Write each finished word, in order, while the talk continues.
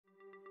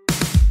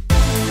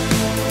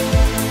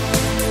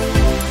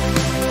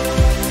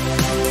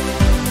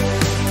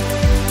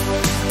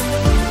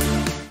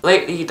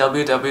lately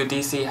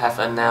WWDC have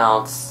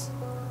announced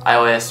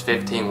iOS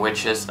 15,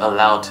 which is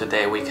allowed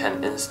today we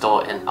can install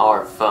in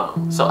our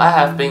phone. So I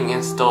have been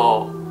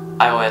installed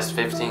iOS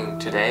 15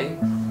 today,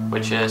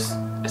 which is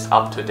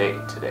up to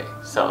date today.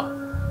 So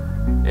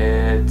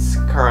it's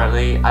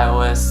currently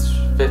iOS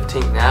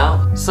 15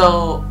 now.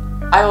 So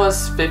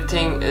iOS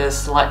 15 is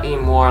slightly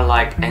more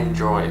like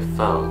Android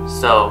phone.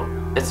 So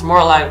it's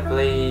more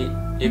likely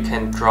you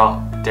can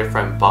drop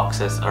different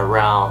boxes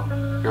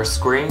around your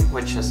screen,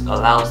 which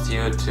allows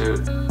you to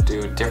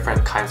do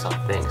different kinds of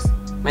things.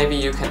 Maybe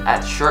you can add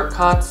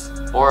shortcuts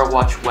or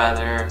watch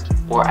weather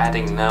or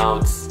adding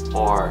notes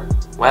or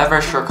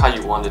whatever shortcut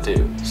you want to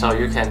do. So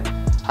you can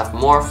have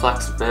more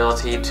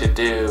flexibility to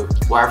do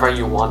whatever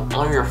you want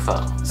on your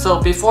phone.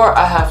 So before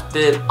I have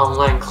did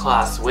online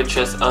class, which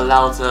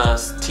allows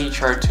us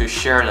teacher to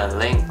share the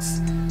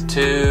links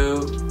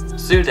to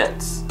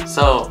students.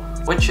 So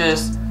which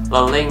is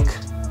the link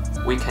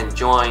we can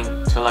join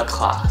to the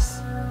class.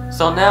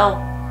 So now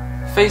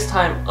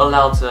FaceTime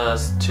allows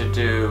us to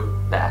do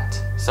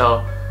that.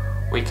 So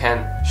we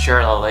can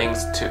share the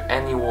links to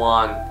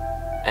anyone,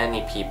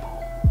 any people.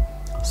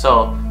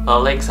 So the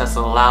links is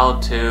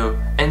allowed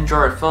to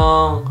Android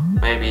phone,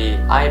 maybe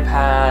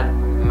iPad,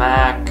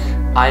 Mac,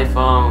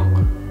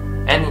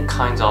 iPhone, any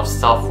kinds of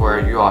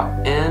software you are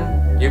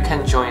in, you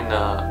can join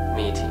the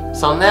meeting.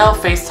 So now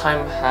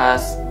FaceTime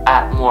has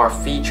add more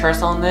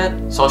features on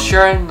it. So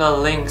sharing the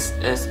links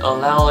is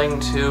allowing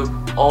to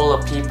all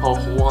the people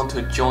who want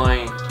to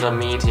join the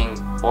meeting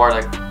or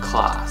the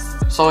class.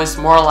 So it's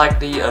more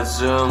likely a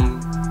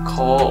Zoom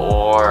call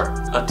or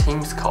a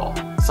Teams call.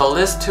 So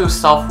these two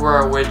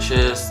software, which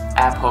is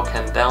Apple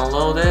can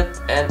download it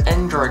and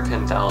Android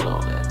can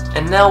download it.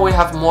 And now we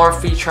have more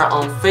feature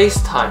on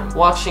FaceTime,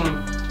 watching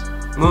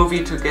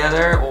movie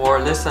together or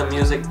listen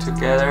music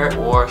together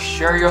or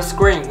share your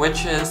screen,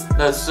 which is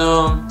the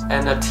Zoom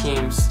and the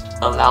Teams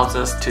allows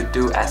us to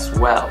do as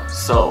well.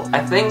 So I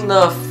think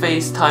the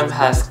FaceTime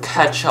has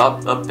catch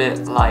up a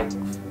bit like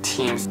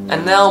Teams,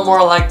 and now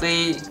more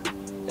likely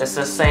it's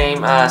the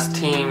same as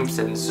Teams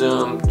and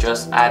Zoom,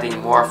 just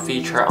adding more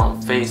feature on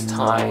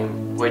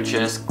FaceTime, which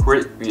is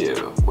grid view,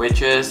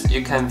 which is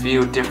you can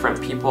view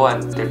different people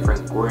and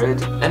different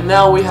grid. And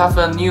now we have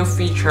a new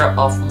feature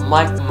of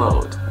mic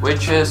mode,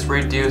 which is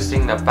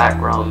reducing the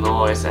background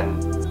noise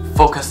and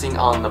focusing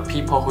on the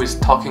people who is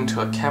talking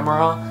to a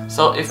camera.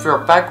 So if your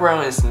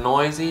background is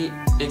noisy,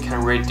 it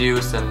can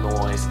reduce the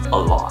noise a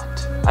lot.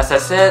 As I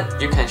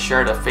said, you can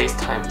share the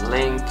FaceTime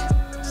link,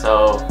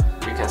 so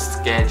you can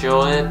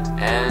schedule it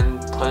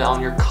and put it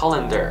on your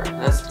calendar.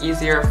 That's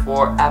easier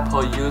for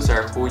Apple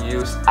user who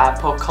use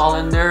Apple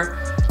Calendar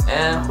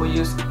and who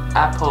use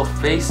Apple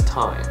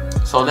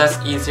FaceTime. So that's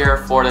easier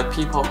for the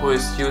people who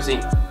is using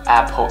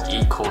Apple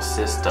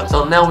ecosystem.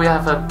 So now we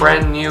have a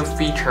brand new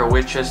feature,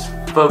 which is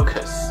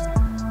focus.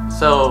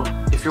 So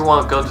if you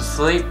want to go to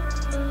sleep,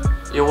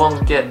 you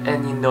won't get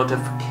any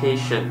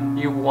notification.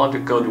 You want to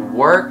go to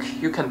work,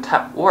 you can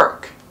tap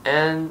work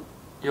and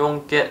you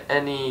won't get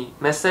any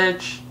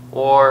message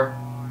or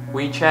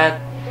WeChat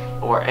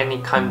or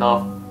any kind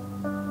of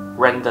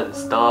random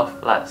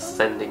stuff like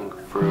sending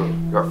through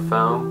your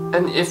phone.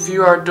 And if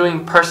you are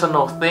doing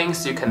personal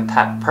things, you can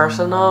tap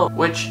personal,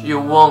 which you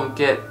won't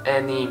get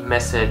any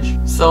message.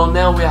 So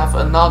now we have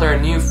another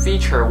new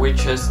feature,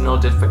 which is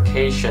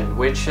notification,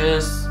 which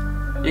is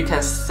you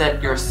can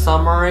set your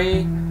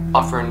summary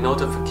of your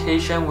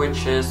notification,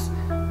 which is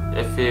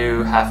if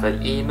you have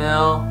an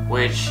email,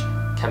 which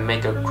can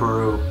make a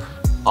group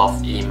of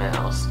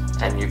emails,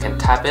 and you can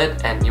tap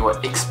it and you will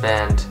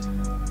expand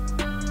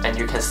and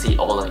you can see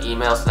all the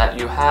emails that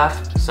you have.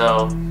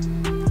 So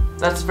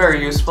that's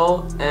very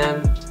useful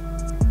and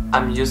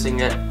I'm using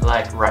it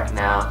like right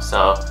now.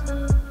 So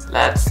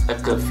that's a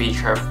good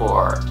feature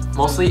for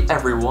mostly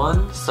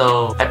everyone.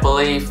 So I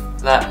believe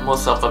that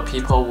most of the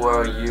people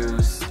will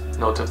use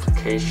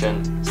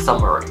notification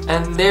summary.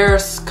 And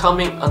there's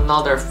coming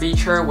another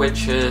feature,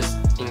 which is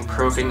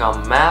improving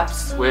on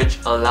maps, which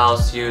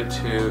allows you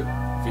to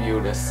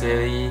view the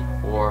city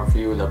or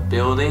view the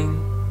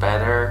building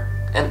better.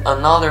 And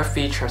another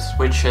features,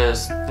 which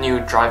is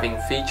new driving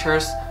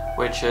features,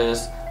 which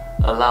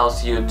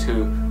allows you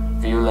to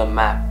view the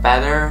map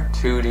better,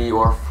 2D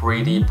or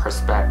 3D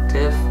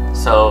perspective.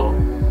 So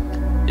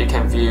you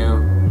can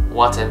view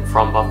what's in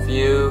front of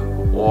you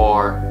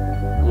or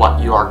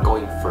what you are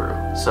going through.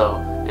 So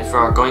if you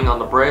are going on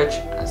the bridge,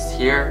 it's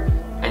here,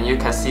 and you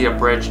can see a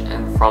bridge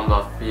in front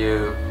of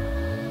you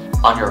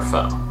on your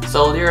phone.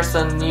 So there's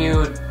a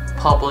new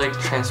public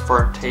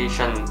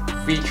transportation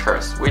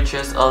features, which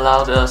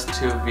allowed us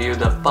to view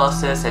the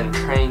buses and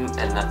train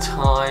and the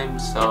time.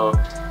 So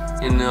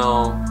you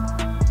know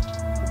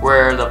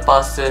where the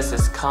buses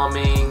is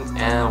coming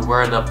and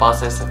where the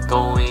buses are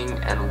going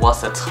and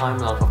what's the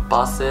time of the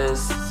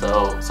buses.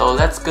 So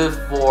that's good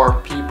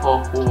for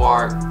people who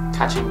are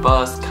catching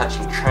bus,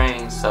 catching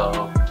train.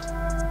 So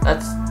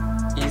that's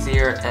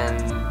easier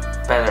and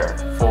better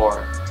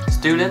for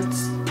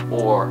students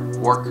or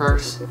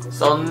workers.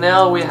 So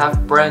now we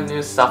have brand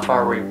new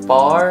Safari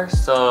bar,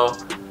 so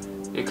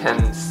you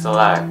can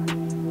select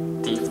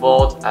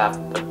default at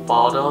the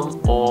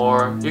bottom,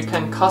 or you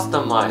can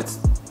customize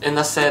in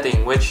the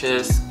setting, which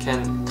is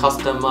can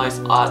customize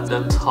at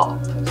the top.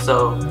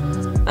 So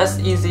that's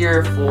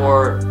easier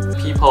for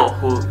people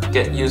who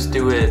get used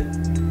to it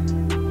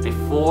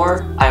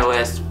before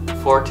iOS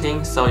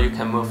 14, so you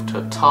can move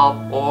to the top,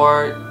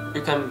 or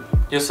you can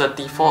use a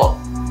default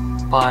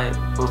by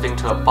moving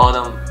to the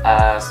bottom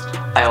as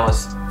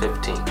iOS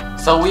 15.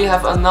 So we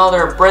have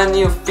another brand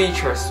new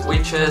features,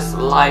 which is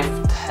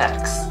live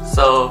text.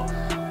 So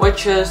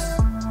which is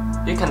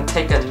you can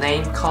take a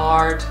name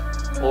card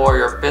or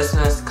your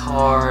business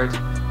card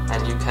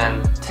and you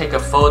can take a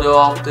photo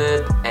of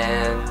it,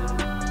 and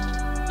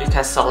you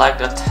can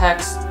select a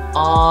text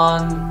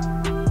on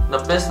the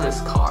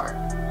business card,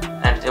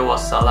 and it will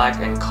select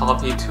and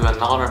copy to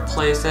another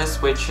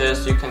places, which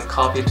is you can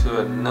copy to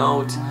a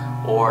note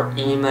or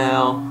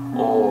email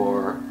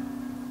or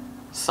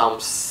some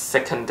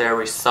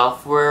secondary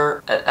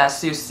software.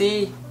 As you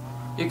see,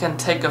 you can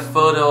take a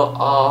photo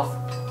of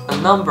a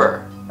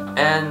number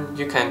and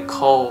you can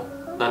call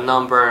the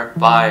number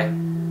by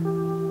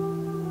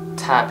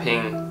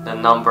tapping the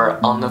number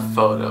on the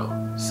photo.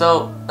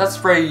 So that's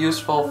very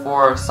useful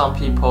for some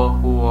people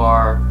who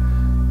are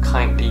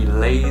kindly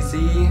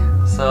lazy,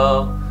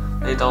 so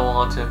they don't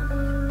want to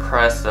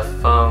press the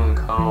phone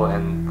code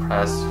and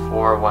press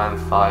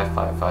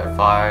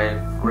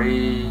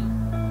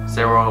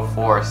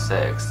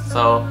 415-555-3046.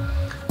 So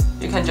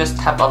you can just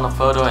tap on the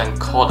photo and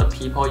call the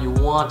people you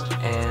want,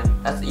 and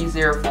that's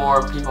easier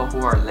for people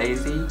who are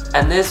lazy.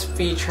 And this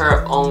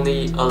feature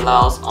only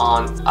allows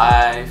on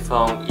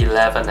iPhone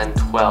 11 and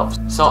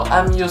 12. So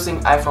I'm using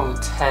iPhone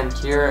 10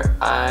 here.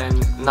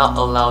 I'm not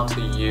allowed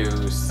to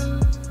use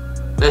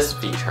this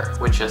feature,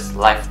 which is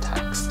live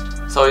text.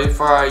 So if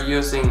you are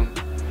using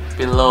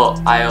below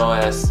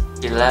iOS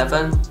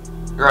 11,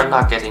 you're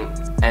not getting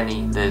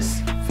any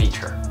this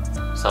feature.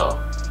 So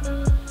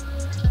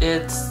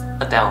it's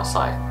a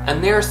downside.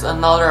 And there's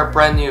another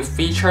brand new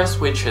features,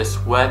 which is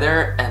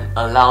weather, and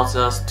allows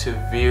us to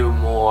view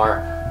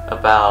more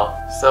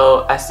about.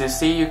 So as you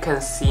see, you can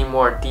see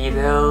more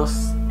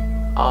details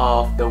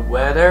of the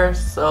weather,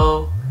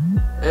 so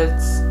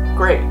it's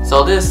great.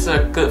 So this is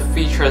a good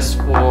features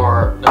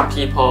for the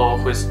people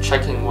who's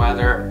checking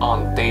weather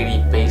on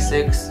daily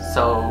basics.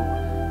 So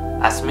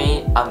as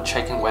me, I'm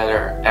checking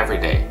weather every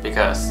day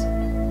because,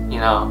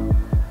 you know,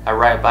 I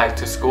ride bike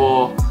to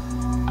school,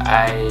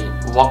 I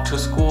walk to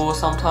school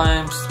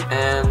sometimes,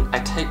 and I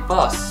take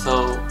bus,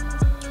 so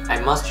I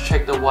must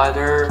check the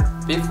weather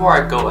before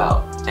I go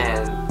out.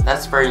 And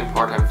that's very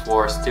important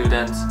for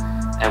students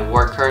and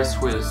workers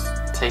who is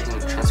taking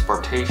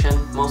transportation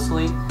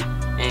mostly,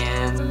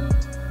 and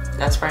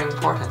that's very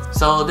important.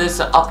 So this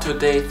is up to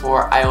date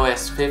for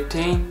iOS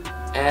 15,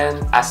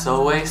 and as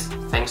always,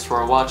 thanks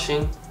for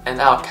watching,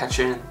 and I'll catch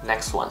you in the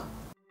next one.